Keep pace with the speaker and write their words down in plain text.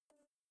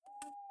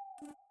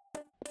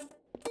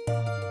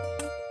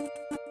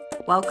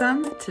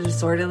Welcome to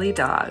Disorderly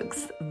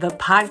Dogs, the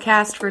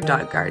podcast for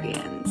dog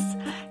guardians.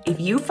 If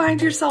you find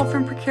yourself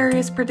in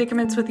precarious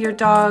predicaments with your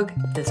dog,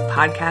 this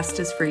podcast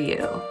is for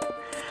you.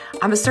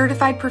 I'm a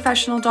certified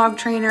professional dog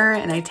trainer,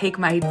 and I take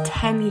my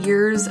 10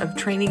 years of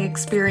training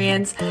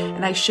experience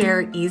and I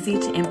share easy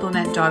to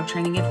implement dog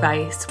training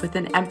advice with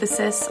an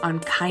emphasis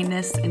on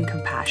kindness and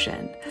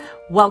compassion.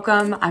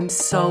 Welcome. I'm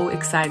so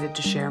excited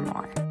to share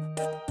more.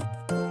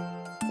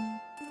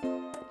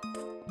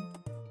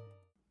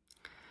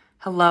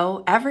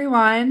 Hello,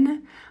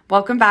 everyone.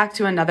 Welcome back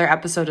to another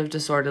episode of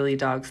Disorderly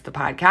Dogs, the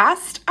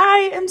podcast.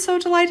 I am so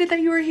delighted that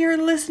you are here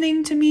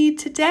listening to me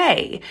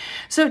today.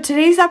 So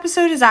today's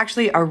episode is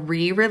actually a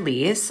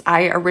re-release.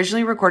 I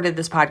originally recorded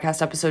this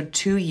podcast episode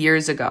 2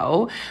 years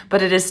ago,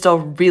 but it is still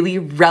really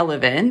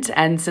relevant.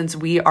 And since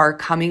we are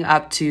coming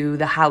up to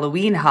the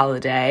Halloween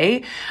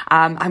holiday,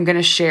 I'm going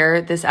to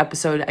share this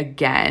episode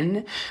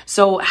again.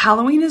 So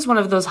Halloween is one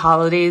of those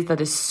holidays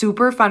that is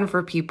super fun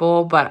for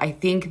people, but I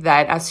think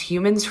that as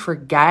humans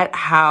forget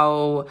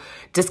how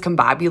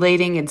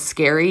discombobulating and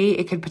scary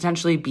it could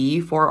potentially be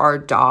for our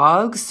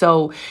dogs.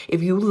 So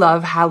if you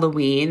love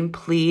Halloween,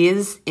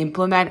 please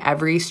implement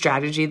every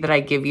strategy that I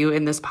give you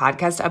in this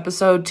podcast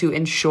episode to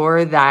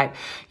ensure that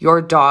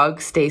your dog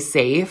stays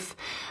safe.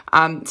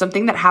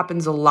 Something that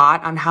happens a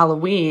lot on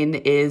Halloween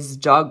is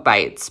dog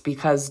bites,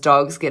 because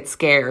dogs get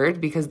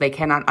scared because they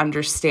cannot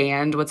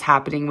understand what's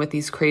happening with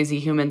these crazy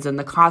humans in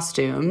the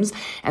costumes,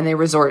 and they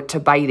resort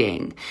to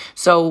biting.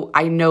 So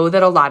I know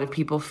that a lot of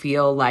people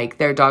feel like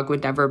their dog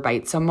would never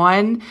bite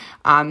someone.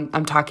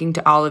 I'm talking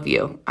to all of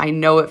you. I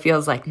know it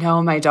feels like,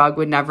 no, my dog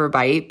would never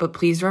bite, but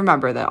please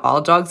remember that all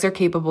dogs are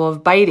capable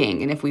of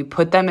biting. And if we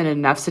put them in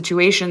enough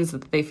situations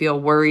that they feel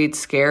worried,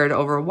 scared,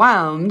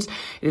 overwhelmed,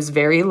 it is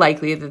very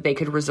likely that they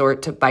could resort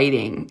to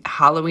biting.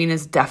 Halloween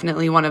is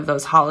definitely one of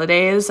those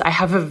holidays. I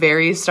have a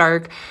very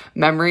stark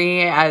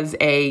memory as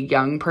a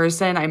young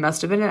person. I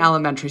must have been in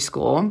elementary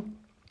school.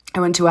 I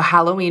went to a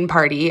Halloween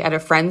party at a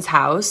friend's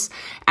house,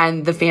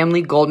 and the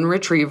family golden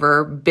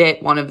retriever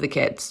bit one of the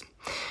kids.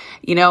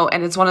 You know,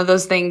 and it's one of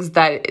those things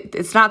that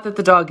it's not that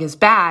the dog is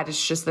bad.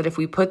 It's just that if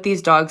we put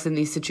these dogs in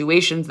these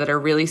situations that are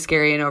really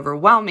scary and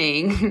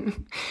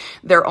overwhelming,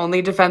 their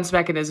only defense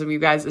mechanism, you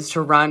guys, is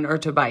to run or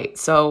to bite.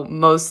 So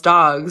most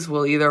dogs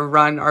will either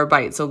run or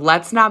bite. So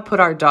let's not put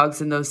our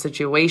dogs in those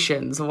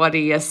situations. What do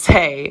you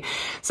say?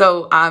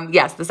 So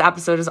yes, this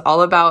episode is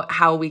all about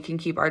how we can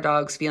keep our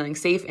dogs feeling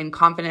safe and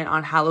confident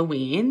on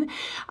Halloween.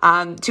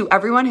 To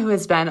everyone who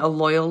has been a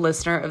loyal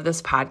listener of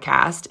this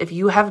podcast, if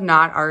you have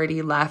not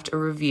already left a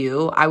review,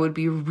 I would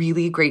be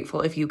really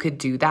grateful if you could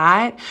do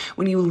that.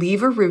 When you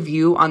leave a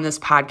review on this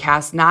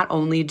podcast, not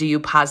only do you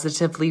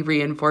positively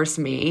reinforce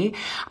me,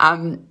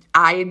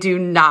 I do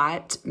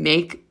not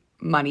make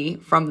money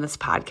from this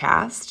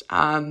podcast.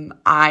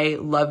 I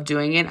love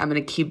doing it. I'm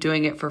going to keep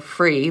doing it for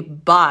free,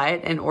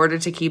 but in order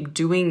to keep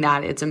doing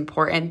that, it's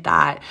important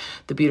that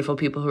the beautiful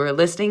people who are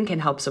listening can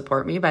help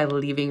support me by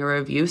leaving a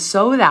review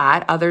so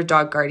that other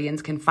dog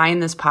guardians can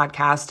find this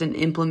podcast and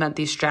implement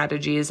these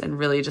strategies and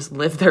really just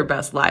live their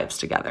best lives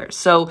together.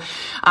 So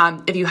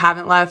if you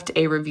haven't left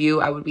a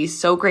review, I would be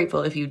so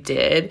grateful if you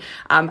did.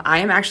 I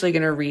am actually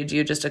going to read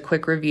you just a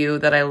quick review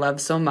that I love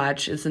so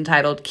much. It's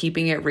entitled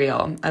Keeping It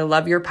Real. I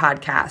love your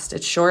podcast.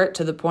 It's short,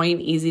 to the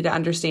point, easy to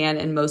understand,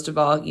 and most of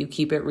all, you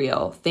keep it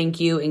real. Thank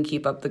you, and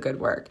keep up the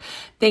good work.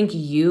 Thank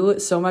you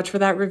so much for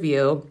that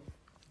review.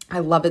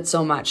 I love it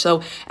so much.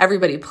 So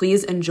everybody,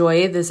 please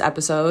enjoy this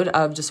episode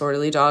of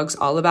Disorderly Dogs,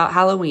 all about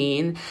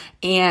Halloween.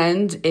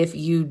 And if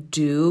you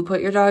do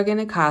put your dog in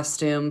a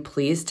costume,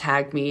 please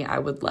tag me. I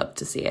would love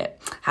to see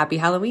it. Happy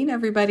Halloween,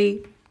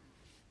 everybody.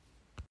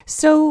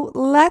 So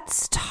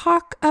let's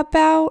talk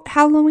about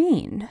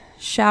Halloween,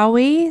 shall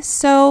we?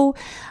 So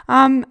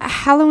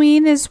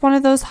Halloween is one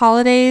of those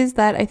holidays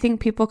that I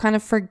think people kind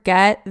of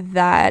forget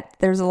that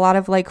there's a lot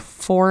of like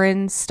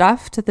foreign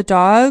stuff to the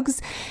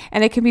dogs,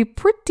 and it can be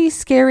pretty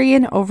scary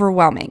and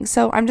overwhelming.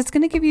 So I'm just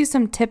going to give you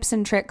some tips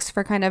and tricks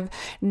for kind of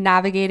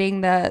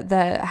navigating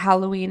the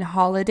Halloween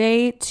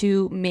holiday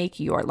to make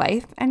your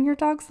life and your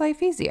dog's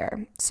life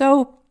easier.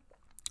 So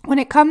when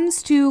it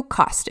comes to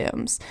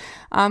costumes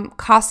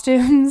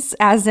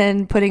as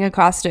in putting a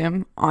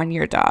costume on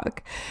your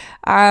dog,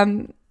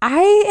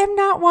 I am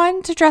not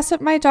one to dress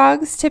up my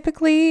dogs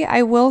typically.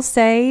 I will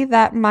say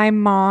that my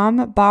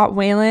mom bought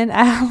Waylon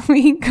a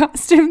Halloween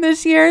costume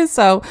this year,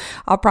 so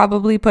I'll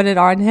probably put it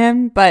on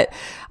him. But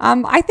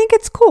I think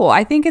it's cool.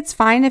 I think it's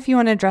fine if you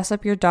want to dress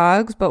up your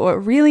dogs, but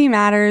what really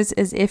matters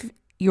is if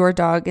your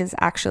dog is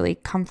actually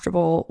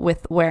comfortable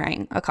with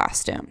wearing a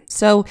costume.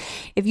 So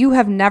if you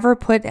have never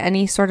put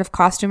any sort of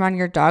costume on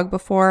your dog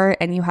before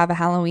and you have a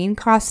Halloween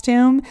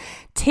costume,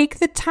 take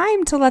the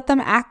time to let them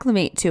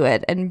acclimate to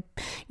it and,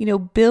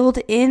 build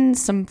in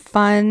some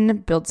fun,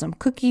 build some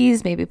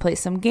cookies, maybe play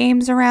some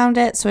games around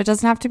it. So it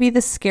doesn't have to be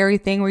this scary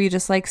thing where you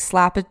just like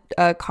slap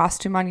a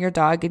costume on your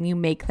dog and you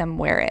make them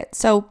wear it.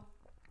 So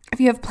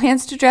if you have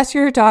plans to dress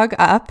your dog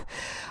up,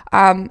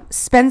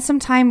 spend some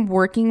time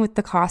working with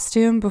the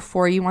costume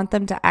before you want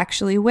them to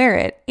actually wear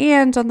it.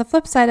 And on the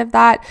flip side of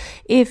that,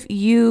 if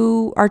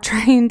you are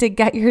trying to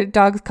get your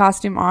dog's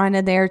costume on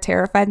and they are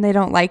terrified and they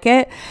don't like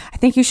it, I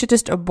think you should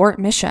just abort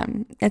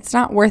mission. It's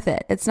not worth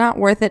it. It's not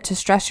worth it to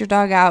stress your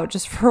dog out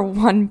just for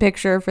one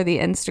picture for the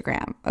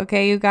Instagram.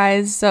 Okay, you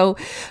guys? So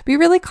be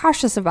really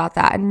cautious about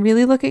that and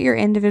really look at your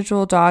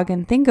individual dog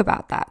and think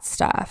about that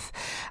stuff.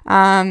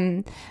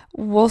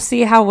 We'll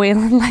see how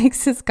Waylon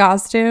likes his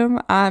costume.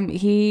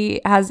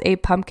 He has a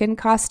pumpkin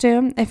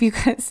costume. If you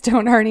guys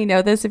don't already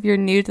know this, if you're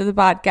new to the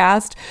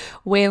podcast,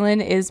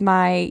 Waylon is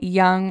my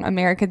young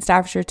American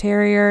Staffordshire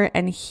Terrier,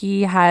 and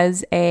he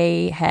has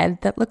a head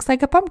that looks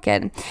like a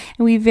pumpkin.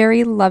 And we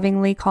very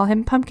lovingly call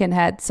him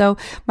Pumpkinhead. So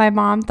my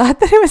mom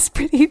thought that it was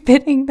pretty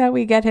fitting that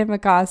we get him a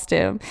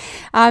costume.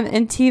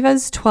 In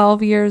Tiva's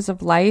 12 years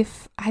of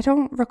life, I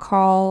don't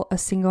recall a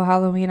single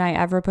Halloween I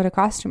ever put a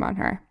costume on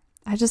her.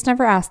 I just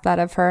never asked that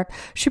of her.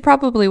 She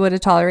probably would have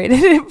tolerated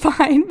it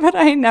fine, but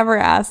I never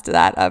asked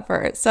that of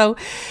her. So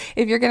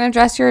if you're going to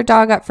dress your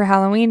dog up for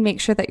Halloween, make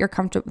sure that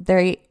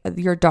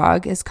your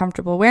dog is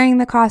comfortable wearing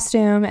the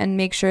costume, and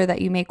make sure that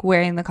you make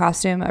wearing the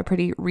costume a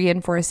pretty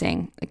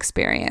reinforcing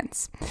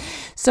experience.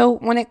 So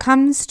when it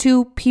comes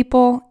to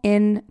people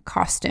in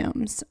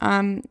costumes,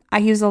 I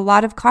use a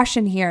lot of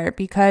caution here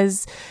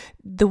because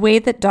the way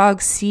that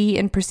dogs see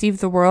and perceive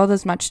the world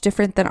is much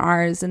different than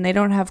ours, and they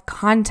don't have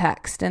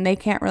context and they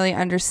can't really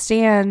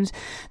understand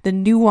the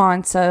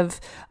nuance of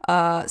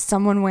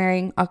someone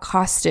wearing a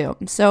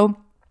costume. So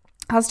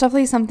that's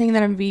definitely something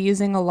that I'm going to be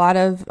using a lot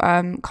of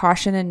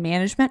caution and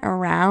management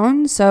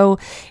around. So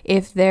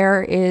if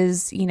there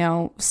is,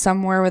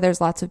 somewhere where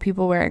there's lots of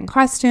people wearing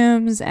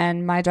costumes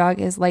and my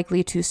dog is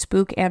likely to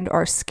spook and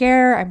or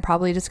scare, I'm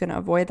probably just going to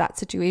avoid that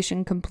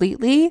situation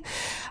completely.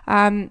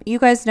 You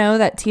guys know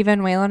that Tiva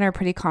and Waylon are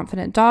pretty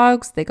confident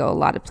dogs. They go a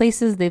lot of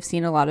places. They've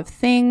seen a lot of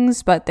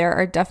things, but there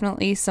are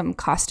definitely some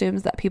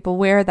costumes that people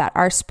wear that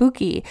are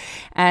spooky.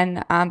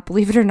 And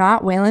believe it or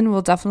not, Waylon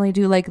will definitely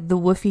do like the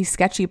woofy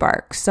sketchy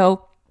bark. So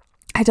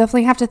I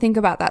definitely have to think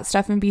about that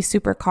stuff and be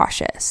super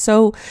cautious.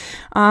 So,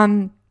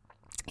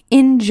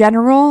 in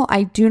general,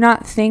 I do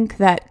not think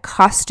that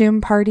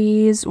costume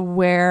parties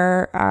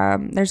where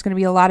there's going to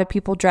be a lot of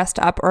people dressed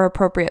up are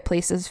appropriate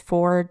places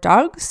for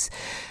dogs.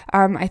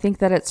 I think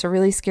that it's a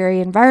really scary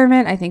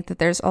environment. I think that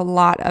there's a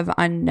lot of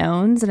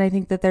unknowns, and I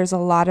think that there's a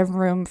lot of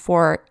room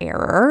for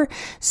error.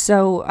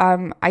 So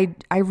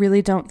I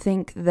really don't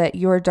think that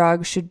your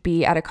dog should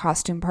be at a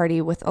costume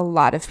party with a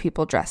lot of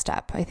people dressed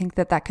up. I think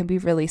that that can be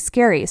really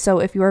scary. So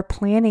if you are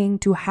planning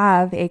to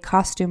have a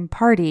costume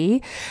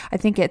party, I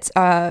think it's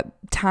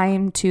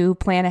time to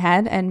plan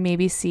ahead and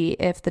maybe see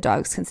if the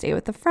dogs can stay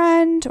with a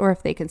friend or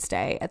if they can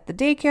stay at the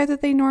daycare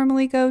that they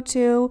normally go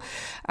to.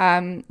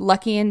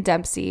 Lucky and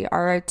Dempsey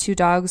are two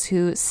dogs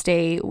who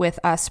stay with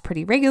us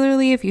pretty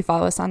regularly. If you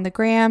follow us on the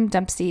gram,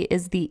 Dempsey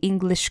is the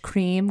English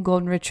cream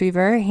golden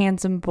retriever,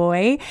 handsome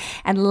boy,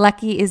 and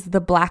Lucky is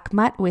the black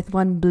mutt with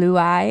one blue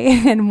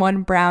eye and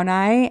one brown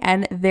eye.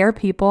 And their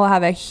people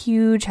have a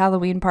huge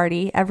Halloween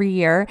party every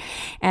year,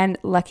 and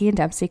Lucky and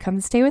Dempsey come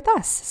and stay with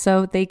us.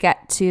 So they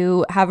get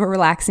to have a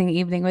relaxing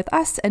evening with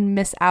us and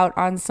miss out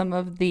on some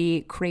of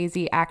the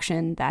crazy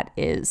action that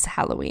is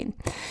Halloween.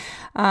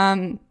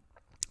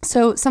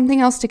 So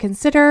something else to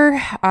consider,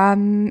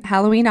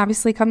 Halloween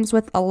obviously comes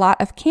with a lot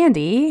of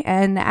candy,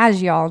 and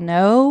as y'all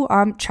know,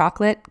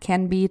 chocolate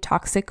can be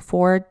toxic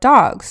for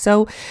dogs.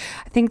 So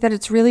I think that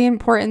it's really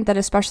important that,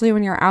 especially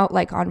when you're out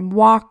like on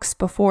walks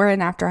before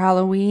and after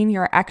Halloween,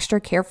 you're extra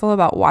careful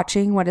about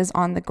watching what is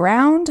on the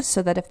ground,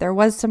 so that if there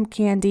was some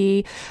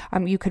candy,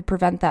 you could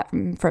prevent that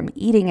from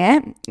eating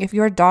it. If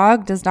your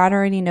dog does not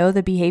already know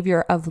the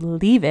behavior of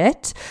leave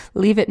it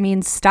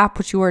means stop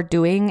what you are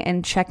doing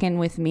and check in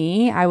with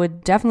me. I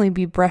would definitely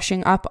be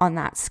brushing up on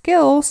that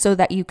skill so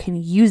that you can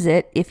use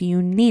it if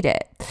you need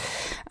it.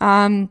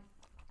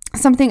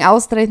 Something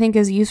else that I think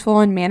is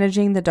useful in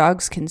managing the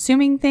dogs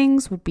consuming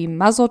things would be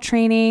muzzle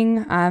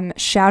training.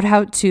 Shout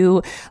out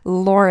to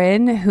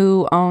Lauren,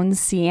 who owns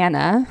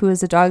Sienna, who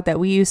is a dog that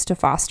we used to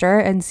foster,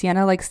 and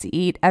Sienna likes to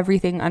eat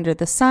everything under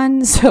the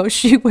sun, so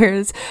she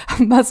wears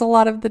a muzzle a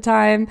lot of the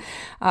time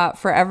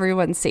for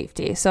everyone's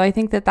safety. So I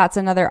think that that's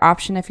another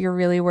option if you're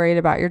really worried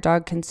about your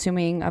dog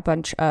consuming a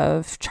bunch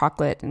of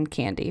chocolate and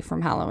candy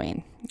from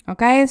Halloween.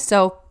 Okay,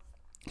 so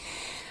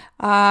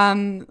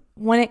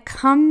when it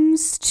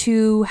comes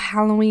to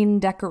Halloween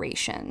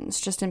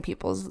decorations, just in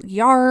people's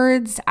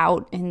yards,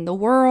 out in the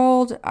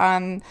world,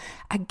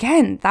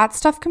 again, that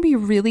stuff can be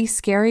really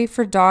scary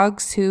for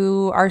dogs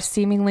who are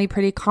seemingly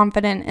pretty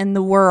confident in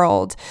the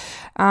world.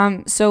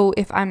 So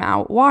if I'm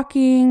out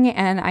walking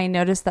and I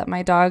notice that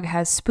my dog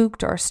has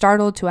spooked or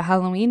startled to a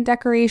Halloween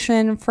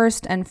decoration,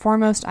 first and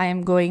foremost, I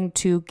am going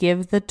to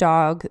give the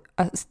dog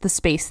the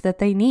space that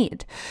they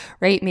need,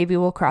 right? Maybe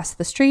we'll cross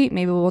the street,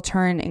 maybe we'll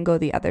turn and go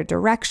the other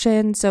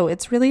direction. So So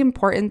it's really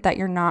important that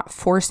you're not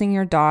forcing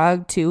your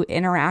dog to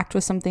interact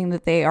with something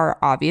that they are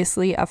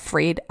obviously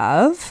afraid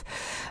of.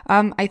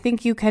 I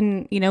think you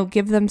can,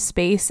 give them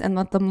space and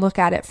let them look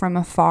at it from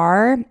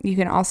afar. You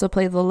can also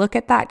play the look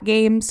at that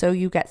game, so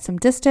you get some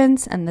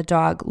distance and the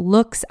dog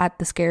looks at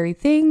the scary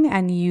thing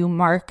and you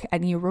mark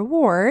and you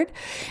reward.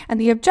 And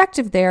the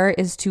objective there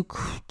is to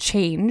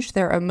change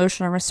their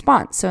emotional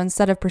response. So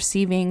instead of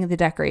perceiving the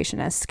decoration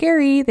as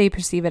scary, they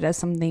perceive it as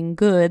something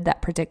good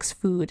that predicts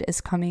food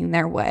is coming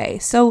their way.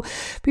 So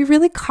be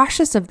really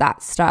cautious of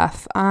that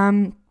stuff.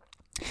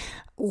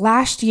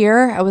 Last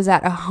year, I was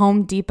at a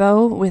Home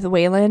Depot with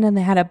Waylon and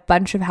they had a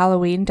bunch of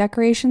Halloween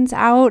decorations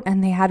out,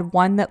 and they had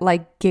one that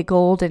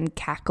giggled and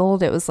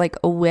cackled. It was like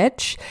a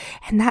witch,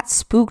 and that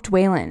spooked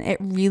Waylon. It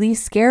really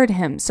scared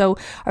him. So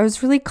I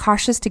was really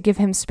cautious to give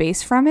him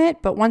space from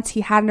it, but once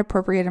he had an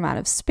appropriate amount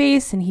of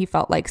space and he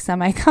felt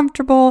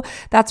semi-comfortable,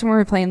 that's when we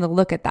were playing the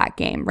look at that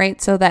game,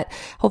 right? So that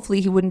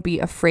hopefully he wouldn't be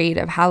afraid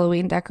of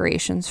Halloween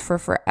decorations for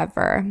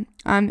forever.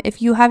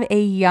 If you have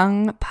a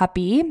young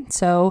puppy,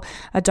 so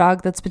a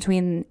dog that's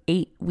between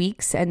 8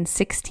 weeks and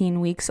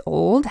 16 weeks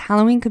old,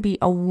 Halloween could be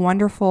a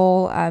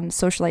wonderful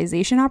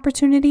socialization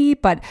opportunity,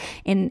 but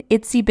in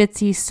itsy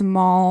bitsy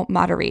small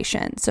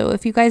moderation. So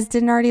if you guys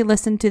didn't already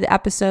listen to the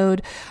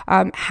episode,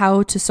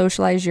 how to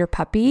socialize your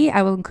puppy,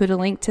 I will include a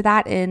link to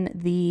that in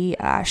the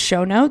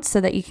show notes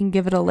so that you can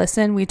give it a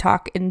listen. We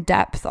talk in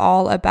depth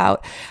all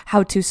about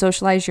how to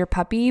socialize your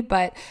puppy,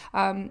 but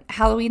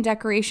Halloween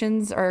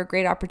decorations are a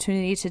great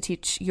opportunity to teach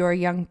your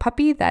young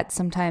puppy that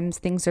sometimes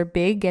things are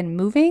big and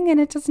moving and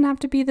it doesn't have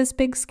to be this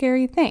big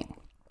scary thing.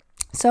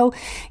 So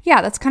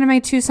yeah, that's kind of my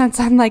 2 cents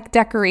on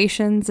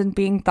decorations and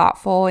being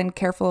thoughtful and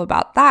careful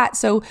about that,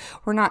 so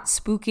we're not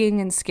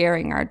spooking and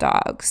scaring our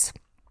dogs.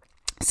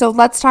 So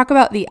let's talk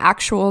about the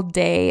actual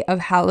day of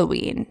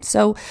Halloween.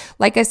 So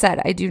like I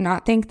said, I do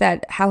not think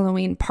that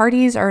Halloween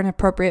parties are an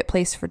appropriate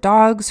place for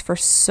dogs for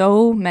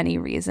so many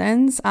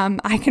reasons.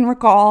 I can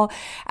recall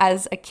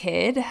as a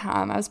kid,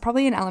 I was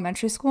probably in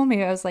elementary school,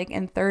 maybe I was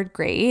in 3rd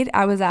grade.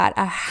 I was at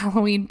a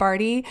Halloween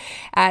party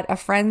at a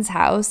friend's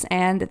house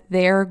and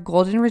their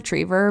golden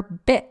retriever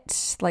bit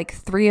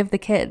 3 of the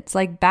kids,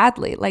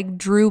 badly,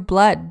 drew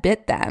blood,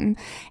 bit them.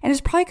 And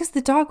it's probably because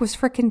the dog was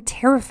freaking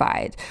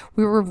terrified.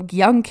 We were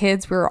young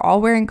kids. We were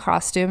all wearing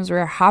costumes. We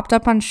were hopped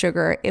up on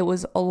sugar. It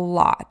was a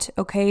lot.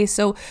 Okay.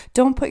 So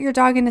don't put your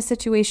dog in a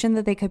situation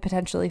that they could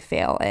potentially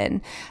fail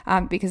in,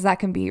 because that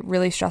can be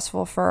really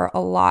stressful for a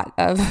lot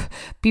of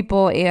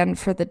people and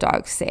for the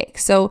dog's sake.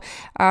 So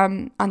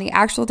on the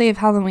actual day of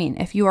Halloween,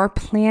 if you are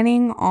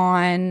planning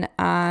on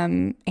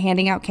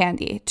handing out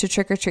candy to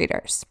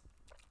trick-or-treaters,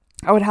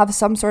 I would have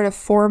some sort of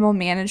formal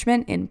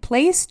management in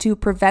place to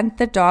prevent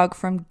the dog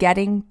from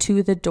getting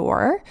to the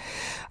door.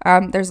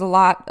 There's a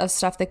lot of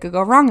stuff that could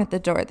go wrong at the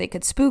door. They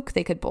could spook,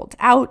 they could bolt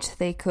out,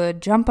 they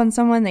could jump on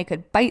someone, they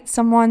could bite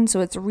someone. So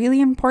it's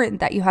really important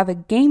that you have a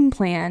game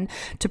plan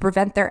to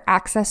prevent their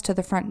access to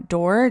the front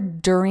door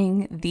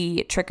during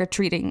the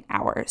trick-or-treating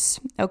hours.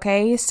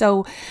 Okay,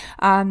 so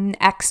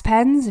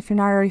X-Pens, if you're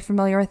not already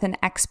familiar with an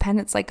X-Pen,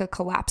 it's like a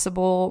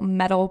collapsible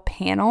metal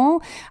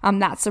panel.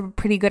 That's a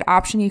pretty good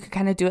option. You could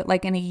kind of do it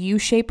in a U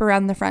shape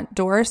around the front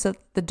door so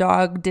the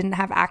dog didn't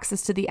have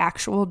access to the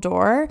actual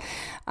door.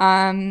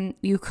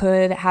 You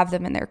could have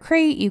them in their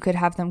crate. You could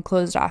have them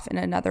closed off in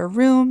another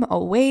room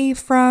away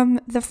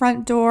from the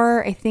front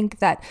door. I think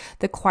that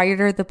the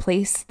quieter the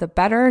place, the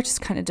better,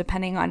 just kind of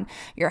depending on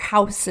your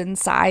house and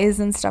size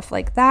and stuff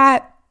like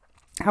that.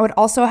 I would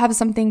also have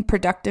something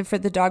productive for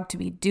the dog to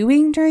be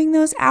doing during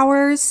those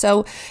hours.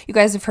 So you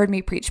guys have heard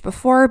me preach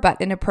before,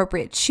 but an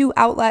appropriate chew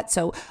outlet.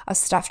 So a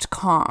stuffed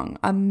Kong,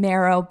 a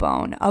marrow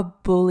bone, a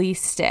bully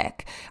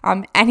stick,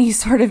 any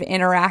sort of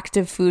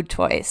interactive food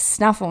toys,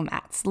 snuffle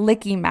mats,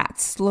 licky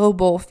mats, slow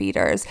bowl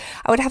feeders.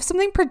 I would have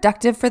something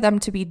productive for them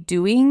to be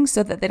doing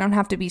so that they don't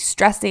have to be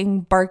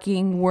stressing,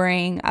 barking,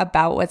 worrying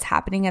about what's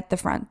happening at the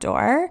front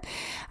door.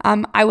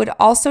 I would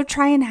also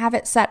try and have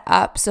it set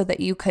up so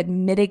that you could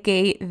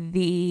mitigate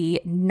the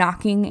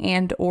knocking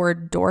and or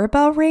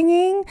doorbell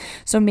ringing.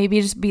 So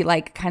maybe just be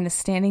kind of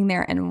standing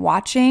there and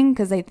watching,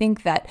 because I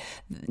think that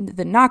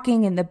the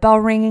knocking and the bell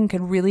ringing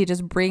can really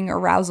just bring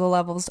arousal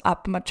levels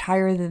up much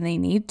higher than they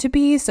need to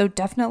be. So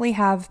definitely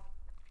have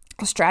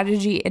a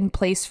strategy in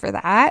place for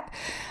that.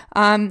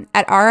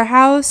 At our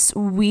house,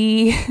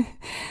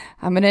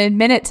 I'm going to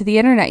admit it to the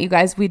internet, you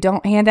guys, we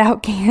don't hand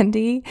out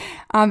candy.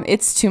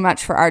 It's too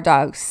much for our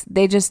dogs.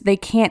 They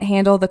can't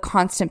handle the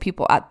constant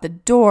people at the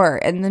door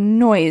and the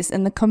noise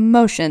and the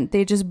commotion.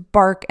 They just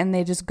bark and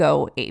they just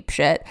go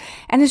apeshit.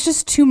 And it's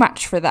just too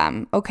much for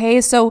them.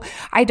 Okay. So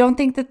I don't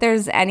think that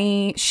there's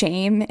any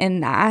shame in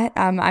that.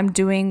 I'm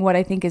doing what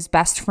I think is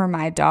best for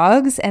my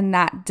dogs, and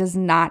that does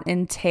not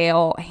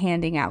entail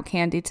handing out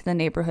candy to the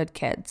neighborhood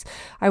kids.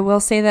 I will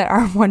say that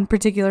our one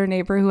particular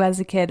neighbor who has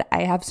a kid,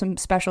 I have some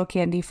special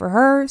candy for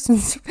her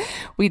since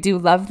we do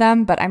love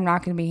them, but I'm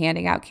not going to be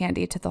handing out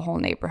candy to the whole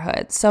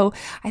neighborhood. So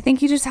I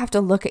think you just have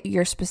to look at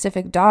your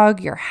specific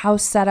dog, your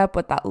house setup,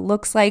 what that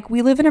looks like.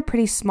 We live in a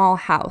pretty small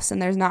house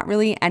and there's not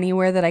really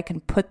anywhere that I can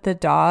put the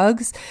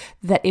dogs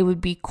that it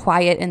would be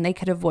quiet and they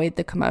could avoid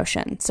the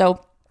commotion.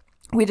 So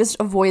we just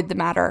avoid the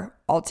matter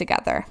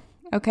altogether.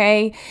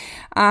 Okay.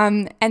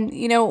 And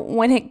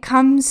when it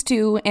comes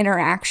to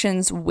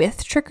interactions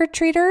with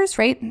trick-or-treaters,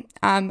 right?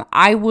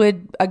 I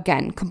would,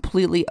 again,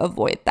 completely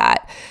avoid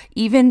that.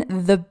 Even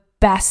the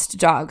best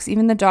dogs,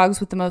 even the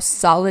dogs with the most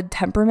solid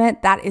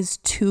temperament, that is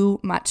too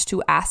much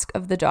to ask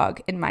of the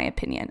dog, in my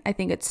opinion. I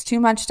think it's too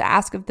much to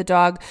ask of the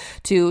dog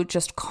to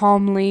just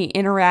calmly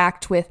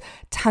interact with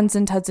tons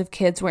and tons of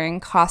kids wearing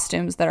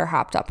costumes that are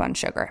hopped up on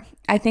sugar.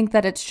 I think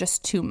that it's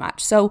just too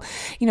much. So,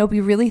 be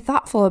really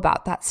thoughtful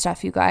about that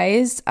stuff, you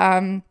guys.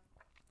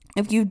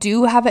 If you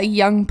do have a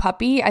young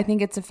puppy, I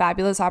think it's a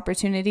fabulous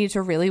opportunity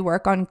to really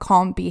work on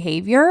calm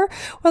behavior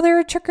while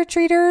they're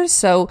trick-or-treaters.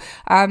 So,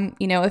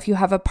 if you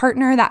have a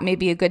partner, that may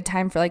be a good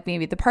time for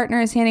maybe the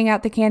partner is handing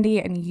out the candy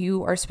and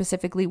you are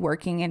specifically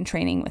working and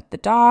training with the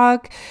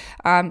dog.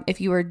 If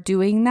you are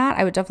doing that,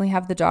 I would definitely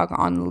have the dog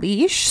on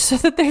leash so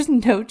that there's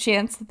no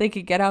chance that they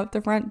could get out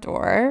the front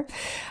door.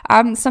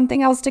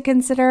 Something else to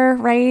consider,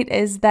 right,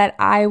 is that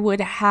I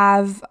would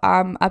have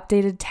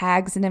updated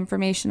tags and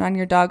information on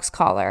your dog's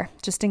collar,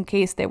 just in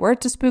case they were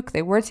to spook,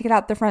 they were to get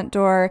out the front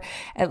door.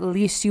 At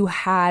least you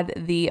had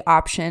the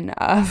option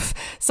of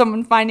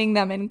someone finding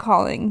them and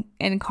calling.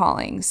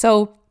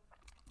 So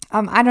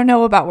I don't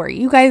know about where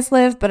you guys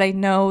live, but I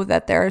know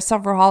that there are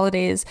several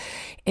holidays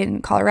in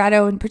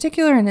Colorado in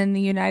particular and in the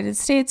United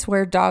States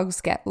where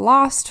dogs get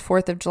lost.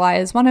 4th of July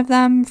is one of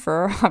them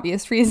for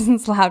obvious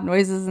reasons, loud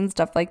noises and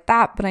stuff like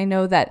that. But I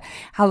know that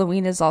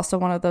Halloween is also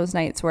one of those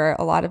nights where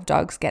a lot of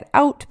dogs get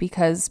out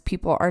because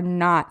people are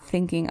not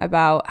thinking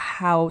about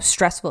how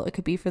stressful it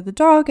could be for the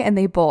dog and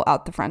they bolt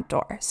out the front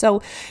door.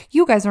 So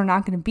you guys are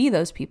not going to be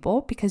those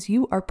people because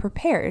you are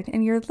prepared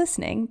and you're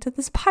listening to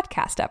this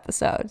podcast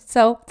episode.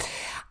 So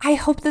I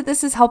hope that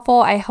this is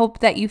helpful. I hope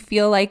that you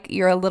feel like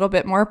you're a little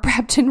bit more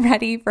prepped and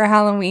ready for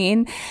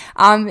Halloween.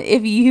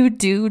 If you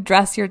do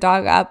dress your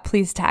dog up,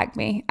 please tag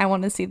me. I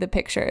want to see the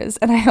pictures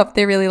and I hope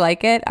they really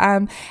like it.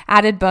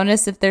 Added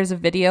bonus if there's a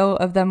video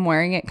of them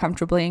wearing it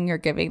comfortably and you're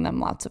giving them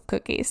lots of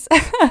cookies.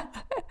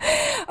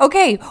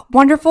 Okay,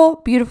 wonderful,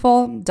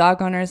 beautiful dog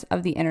owners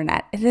of the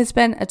internet. It has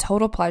been a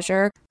total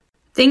pleasure.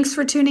 Thanks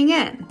for tuning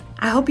in.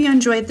 I hope you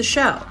enjoyed the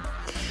show.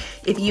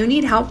 If you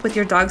need help with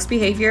your dog's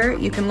behavior,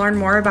 you can learn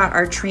more about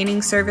our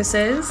training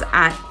services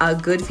at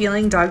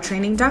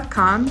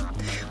agoodfeelingdogtraining.com.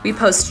 We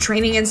post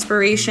training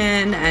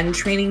inspiration and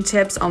training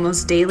tips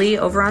almost daily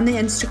over on the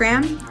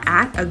Instagram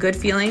at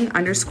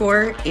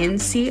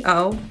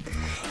agoodfeeling_NCO.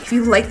 If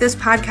you like this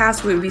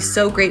podcast, we would be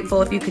so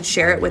grateful if you could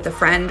share it with a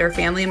friend or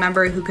family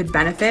member who could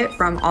benefit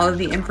from all of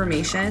the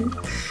information.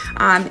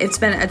 It's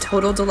been a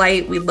total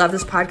delight. We love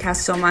this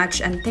podcast so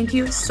much, and thank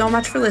you so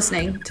much for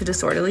listening to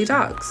Disorderly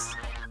Dogs.